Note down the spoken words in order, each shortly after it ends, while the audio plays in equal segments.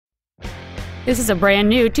This is a brand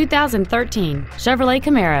new 2013 Chevrolet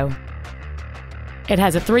Camaro. It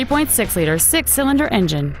has a 3.6-liter six-cylinder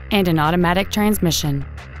engine and an automatic transmission.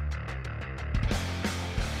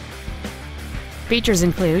 Features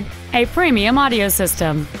include a premium audio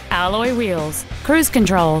system, alloy wheels, cruise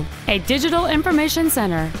control, a digital information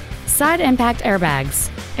center, side impact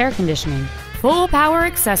airbags, air conditioning, full power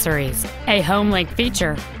accessories, a home link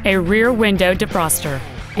feature, a rear window defroster,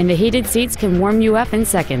 and the heated seats can warm you up in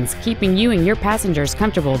seconds, keeping you and your passengers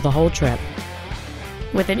comfortable the whole trip.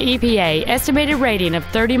 With an EPA estimated rating of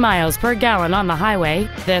 30 miles per gallon on the highway,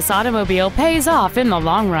 this automobile pays off in the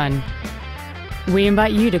long run. We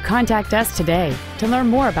invite you to contact us today to learn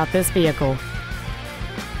more about this vehicle.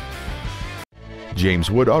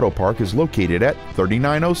 James Wood Auto Park is located at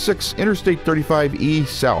 3906 Interstate 35E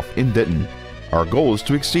South in Denton. Our goal is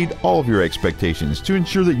to exceed all of your expectations to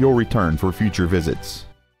ensure that you'll return for future visits.